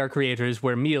used by our creators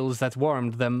were meals that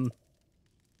warmed them.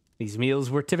 These meals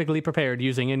were typically prepared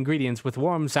using ingredients with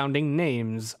warm-sounding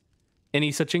names.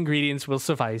 Any such ingredients will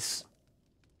suffice.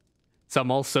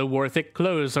 Some also wore thick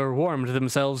clothes or warmed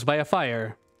themselves by a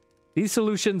fire. These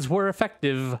solutions were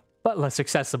effective, but less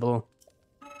accessible.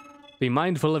 Be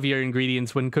mindful of your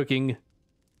ingredients when cooking.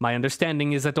 My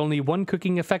understanding is that only one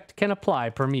cooking effect can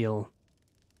apply per meal.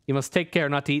 You must take care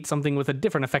not to eat something with a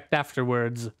different effect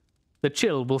afterwards. The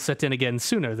chill will set in again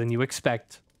sooner than you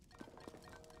expect.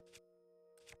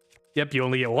 Yep, you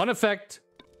only get one effect,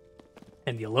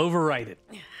 and you'll override it.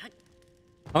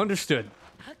 Understood.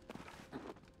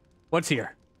 What's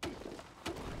here?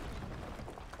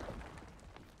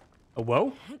 A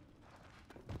whoa?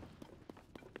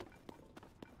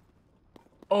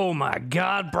 Oh my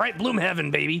god, bright bloom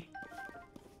heaven, baby!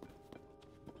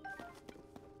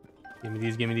 Gimme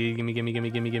these, gimme these, gimme, gimme,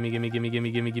 gimme, gimme, gimme, gimme, gimme,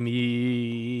 gimme, gimme,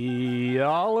 gimme,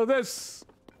 all of this!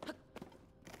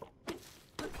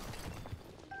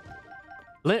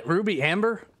 Lit ruby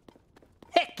amber?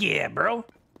 Heck yeah, bro!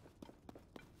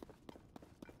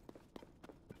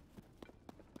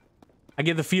 I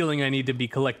get the feeling I need to be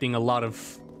collecting a lot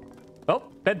of... Oh,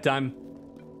 bedtime.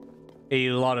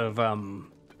 A lot of,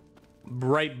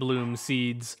 bright bloom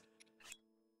seeds.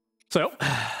 So,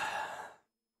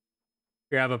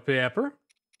 grab a pepper,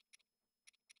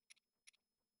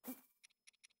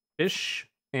 fish,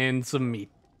 and some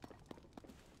meat.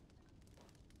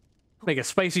 Make a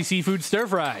spicy seafood stir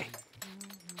fry.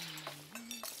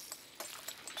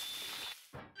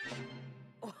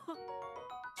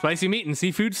 Spicy meat and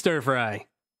seafood stir fry.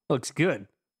 Looks good.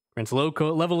 Grants low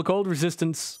level of cold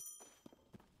resistance.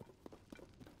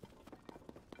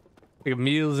 Pick up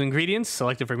meals ingredients,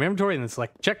 select it from inventory, and then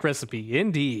select check recipe.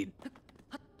 Indeed.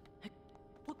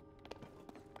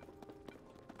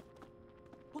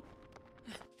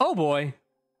 Oh boy.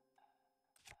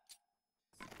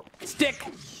 Stick.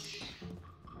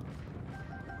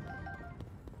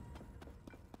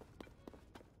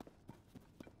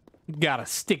 Gotta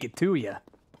stick it to ya.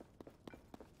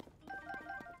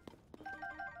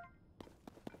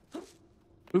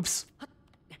 Oops.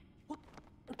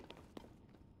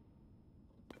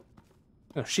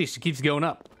 Oh, sheesh, it keeps going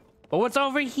up. But what's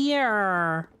over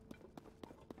here?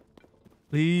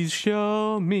 Please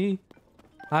show me.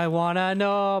 I wanna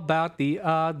know about the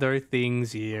other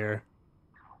things here.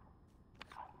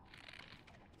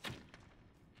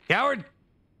 Coward!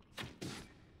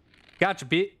 Gotcha,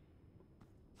 Pete.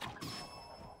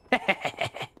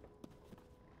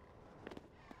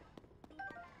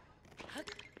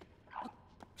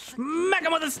 Smack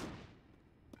him with this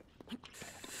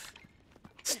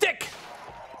stick.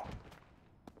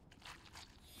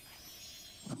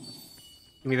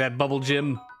 Give me that bubble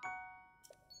gem.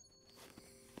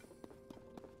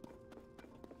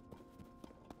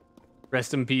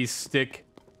 Rest in peace, stick.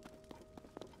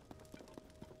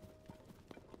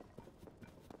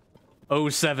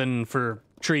 '07 for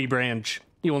tree branch.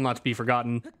 He will not be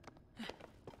forgotten.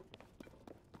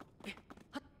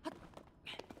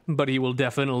 But he will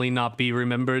definitely not be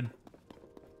remembered.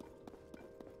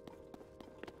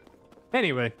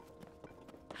 Anyway.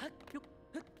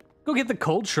 Go get the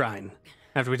cold shrine.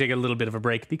 After we take a little bit of a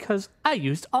break, because I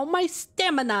used all my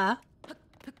stamina.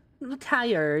 I'm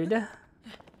tired.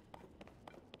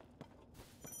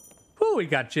 Ooh, we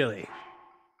got chili.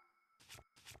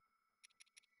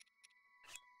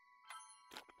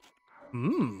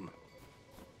 Mmm.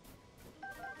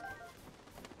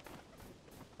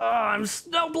 Oh, I'm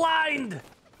snow blind.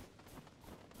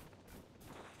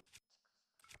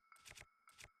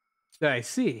 I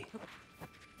see.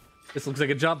 This looks like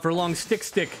a job for a long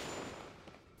stick.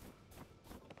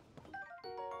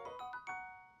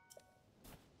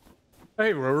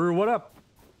 Hey, Roru, what up?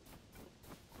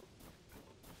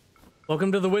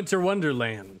 Welcome to the Winter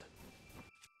Wonderland.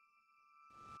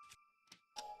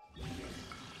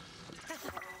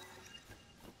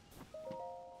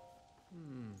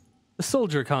 The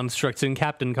soldier constructs and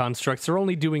captain constructs are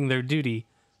only doing their duty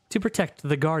to protect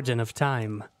the Garden of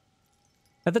Time.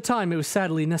 At the time, it was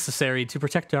sadly necessary to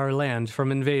protect our land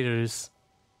from invaders.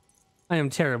 I am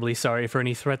terribly sorry for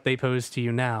any threat they pose to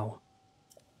you now.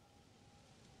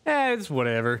 It's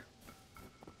whatever.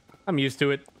 I'm used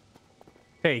to it.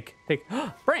 Take.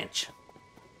 Branch!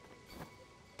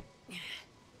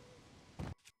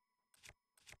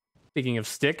 Speaking of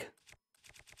stick.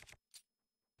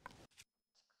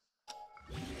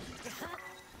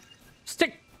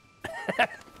 Stick!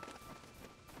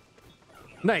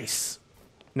 Nice.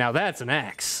 Now that's an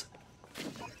axe.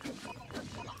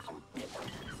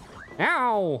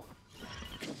 Ow!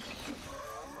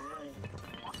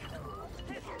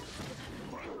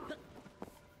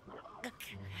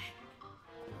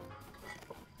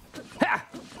 Ha!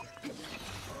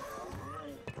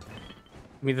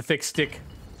 Give me the thick stick.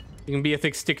 You can be a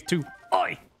thick stick too.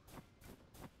 Oi!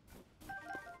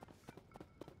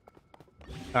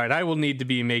 Alright, I will need to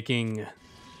be making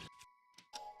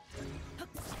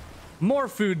more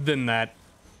food than that.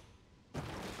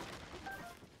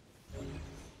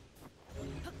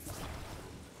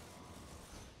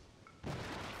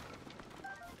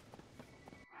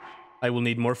 I will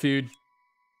need more food.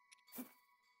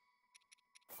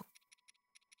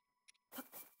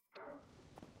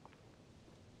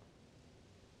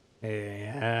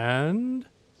 And...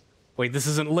 wait, this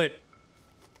isn't lit.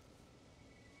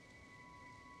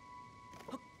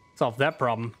 Solve that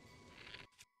problem.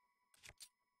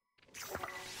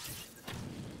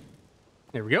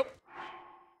 There we go.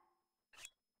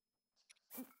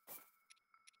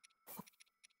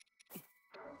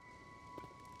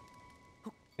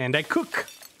 And I cook.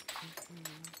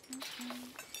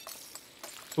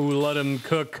 Ooh, let him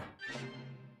cook.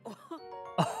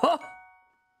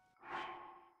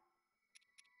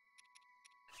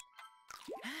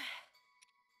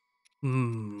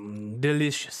 Mmm,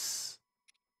 delicious.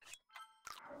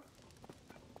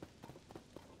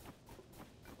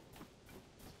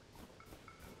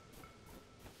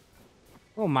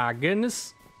 Oh my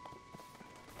goodness.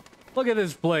 Look at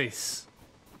this place.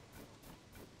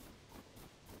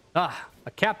 Ah, a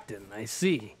captain, I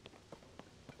see.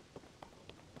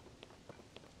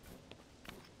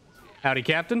 Howdy,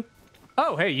 Captain.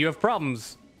 Oh, hey, you have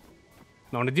problems.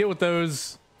 I want to deal with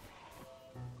those.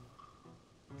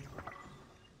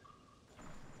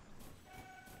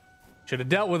 Should have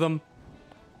dealt with them.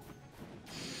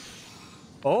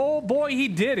 Oh boy, he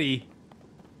did he.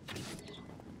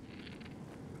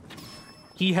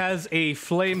 He has a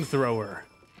flamethrower.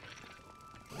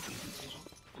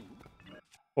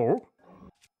 Oh.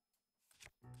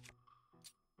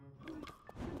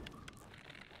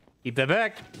 Keep that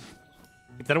back.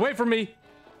 Keep that away from me.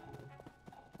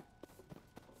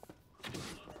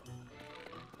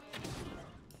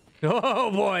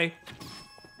 Oh boy.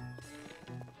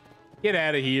 Get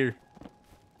out of here.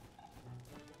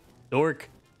 Dork.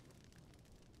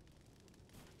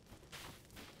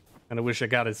 Kinda wish I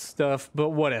got his stuff, but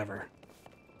whatever.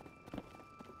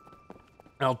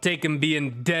 I'll take him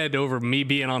being dead over me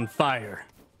being on fire.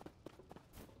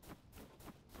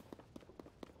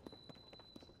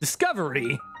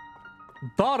 Discovery?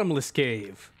 Bottomless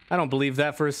cave. I don't believe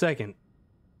that for a second.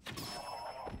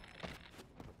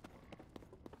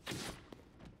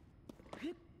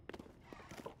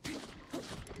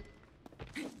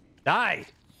 Die!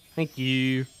 Thank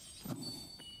you.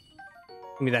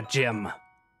 Give me that gem.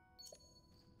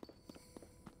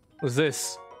 What's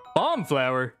this? Bomb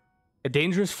flower? A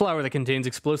dangerous flower that contains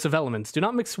explosive elements. Do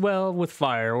not mix well with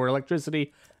fire or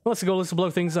electricity unless the goal is to blow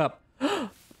things up.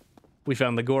 We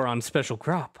found the Goron special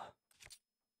crop.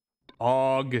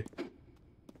 Og.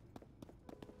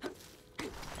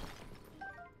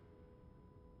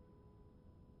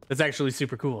 That's actually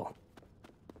super cool.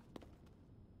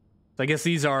 So I guess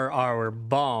these are our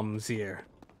bombs here.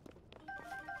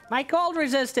 My cold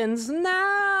resistance,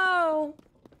 no!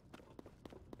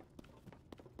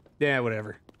 Yeah,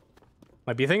 whatever.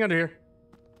 Might be a thing under here.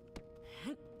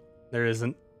 There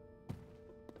isn't.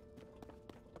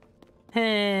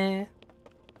 Heh.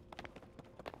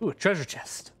 Ooh, a treasure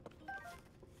chest.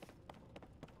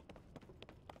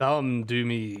 Come to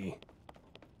me.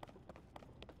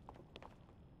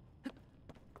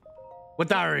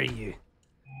 What are you?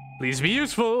 Please be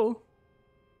useful.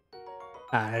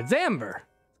 It's amber.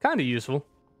 Kind of useful.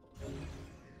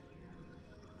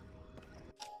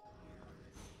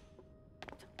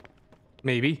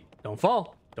 Maybe. Don't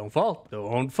fall. Don't fall.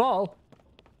 Don't fall.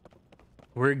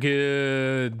 We're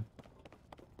good.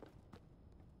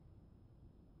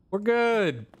 We're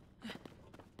good.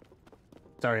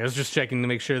 Sorry, I was just checking to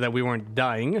make sure that we weren't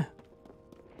dying.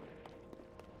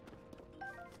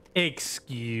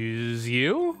 Excuse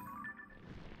you?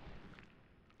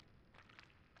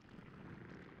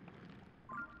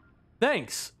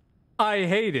 Thanks. I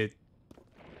hate it.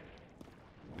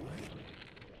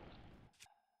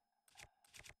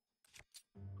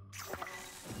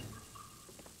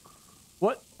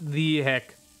 What the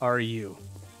heck are you?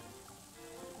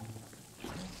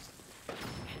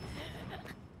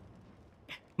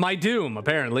 My doom,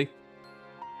 apparently.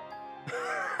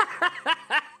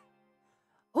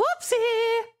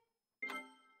 Whoopsie!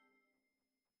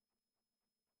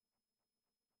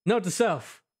 Note to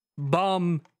self.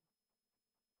 Bomb.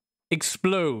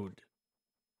 Explode.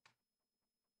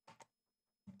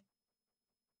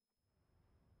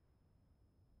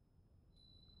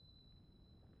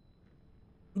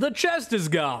 The chest is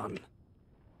gone.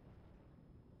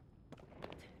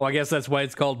 Well, I guess that's why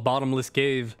it's called Bottomless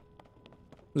Cave.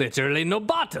 Literally no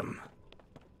bottom.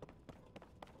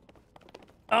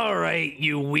 All right,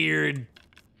 you weird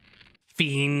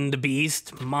fiend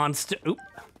beast monster. Oop,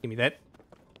 give me that.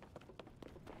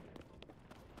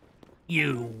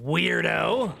 You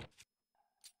weirdo.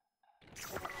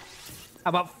 How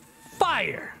about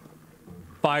fire?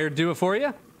 Fire do it for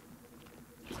you?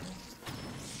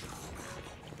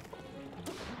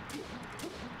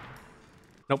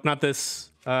 Nope, not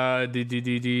this. Hit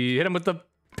him with the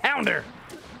pounder.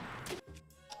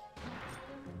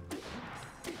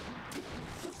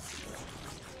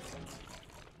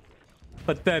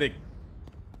 Pathetic.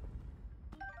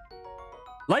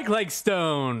 Like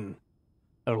stone.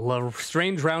 A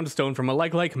strange round stone from a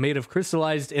like made of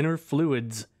crystallized inner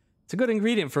fluids. It's a good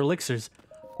ingredient for elixirs.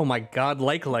 Oh my god,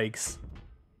 likes.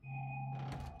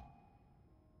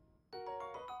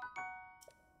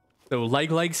 So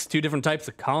likes, two different types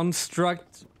of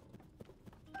construct.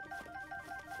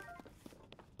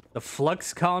 The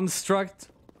flux construct.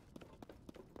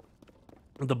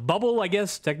 The bubble, I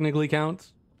guess, technically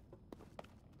counts.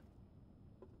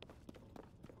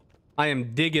 I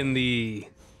am digging the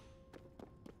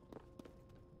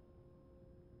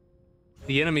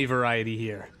enemy variety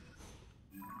here.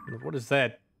 What is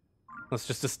that? That's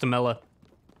just a stamella.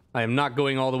 I am not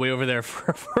going all the way over there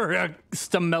for a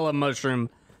stamella mushroom.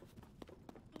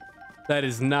 That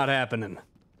is not happening.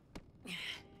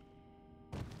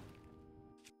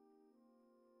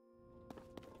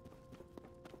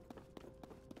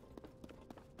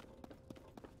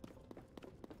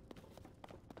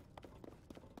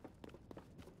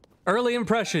 Early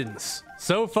impressions.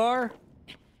 So far,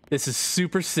 this is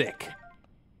super sick.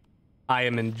 I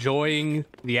am enjoying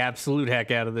the absolute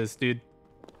heck out of this, dude.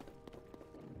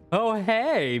 Oh,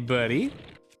 hey, buddy.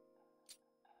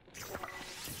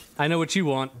 I know what you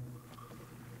want.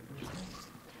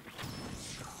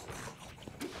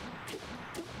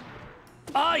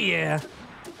 Oh, yeah.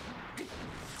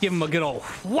 Give him a good old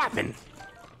whopping.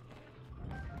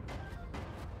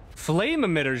 Flame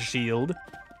emitter shield.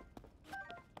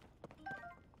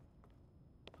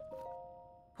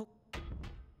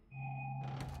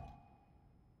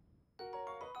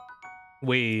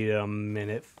 Wait a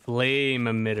minute. Flame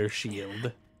emitter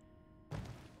shield.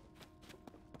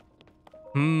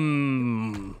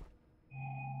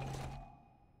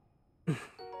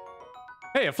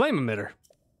 Hey, a flame emitter.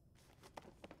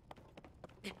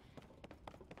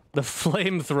 The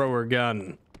flamethrower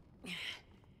gun.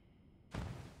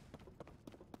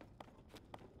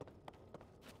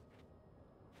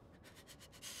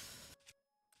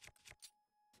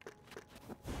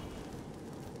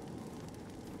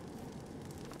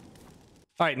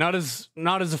 All right, not as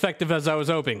effective as I was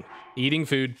hoping. Eating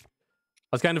food. I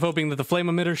was kind of hoping that the flame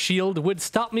emitter shield would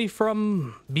stop me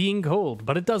from being cold,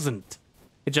 but it doesn't.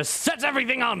 It just sets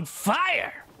everything on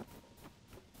fire.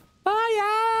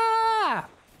 Fire!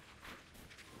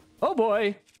 Oh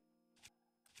boy.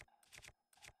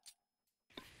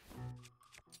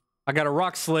 I got a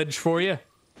rock sledge for you.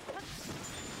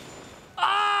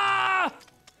 Ah!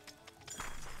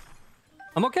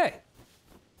 I'm okay.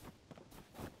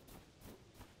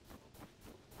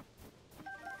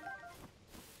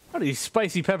 How do these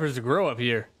spicy peppers grow up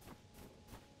here?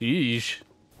 Yeesh.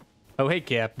 Oh, hey,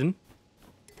 Captain.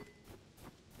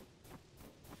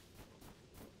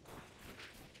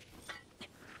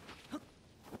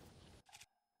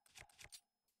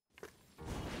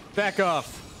 Back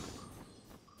off.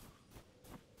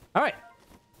 All right.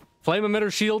 Flame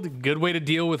emitter shield, good way to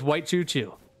deal with white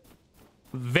choo-choo.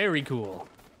 Very cool.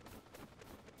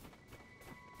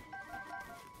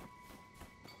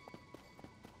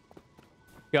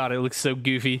 God, it looks so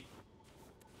goofy.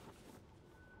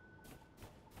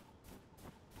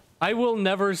 I will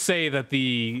never say that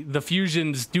the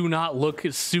fusions do not look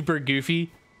super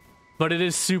goofy, but it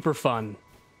is super fun.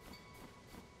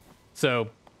 So,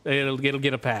 it'll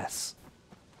get a pass.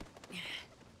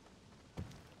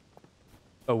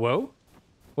 Oh, whoa?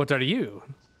 What are you?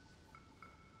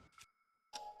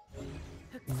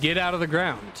 Get out of the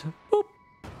ground. Boop.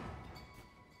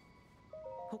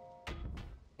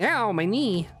 Ow, my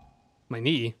knee. My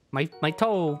knee? My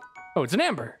toe. Oh, it's an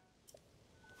amber.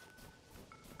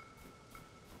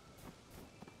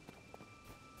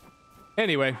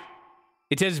 Anyway,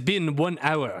 it has been 1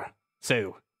 hour,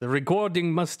 so the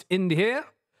recording must end here.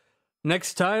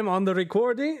 Next time on the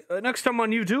recording, next time on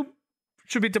YouTube,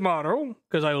 should be tomorrow,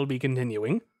 because I will be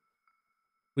continuing.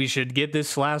 We should get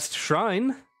this last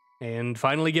shrine, and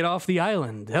finally get off the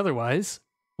island. Otherwise,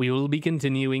 we will be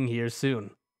continuing here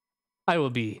soon. I will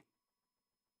be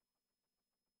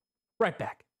right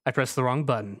back. I pressed the wrong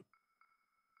button.